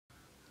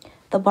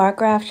The bar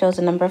graph shows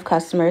the number of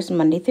customers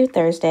Monday through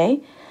Thursday.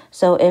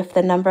 So if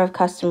the number of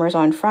customers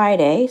on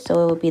Friday, so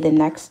it will be the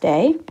next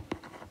day,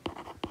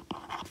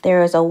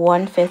 there is a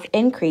 1/5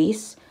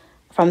 increase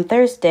from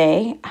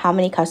Thursday, how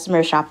many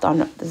customers shopped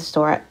on the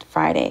store at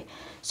Friday.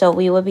 So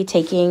we will be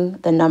taking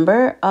the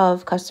number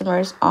of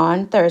customers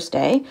on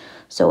Thursday.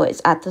 So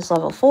it's at this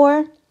level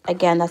 4.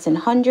 Again, that's in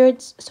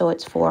hundreds, so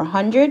it's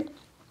 400.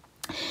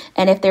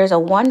 And if there's a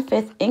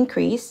 1/5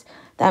 increase,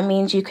 that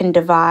means you can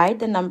divide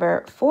the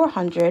number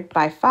 400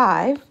 by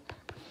 5,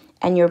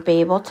 and you'll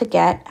be able to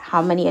get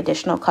how many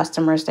additional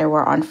customers there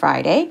were on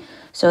Friday.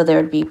 So there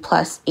would be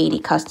plus 80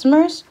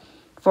 customers.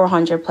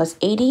 400 plus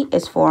 80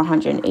 is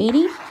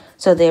 480.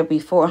 So there'll be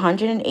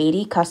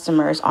 480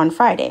 customers on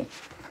Friday.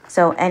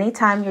 So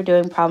anytime you're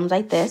doing problems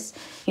like this,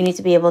 you need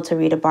to be able to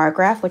read a bar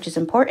graph, which is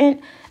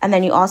important. And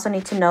then you also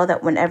need to know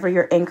that whenever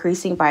you're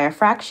increasing by a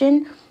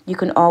fraction, you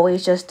can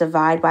always just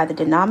divide by the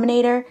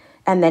denominator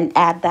and then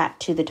add that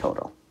to the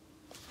total.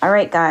 All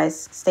right,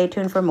 guys, stay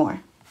tuned for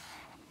more.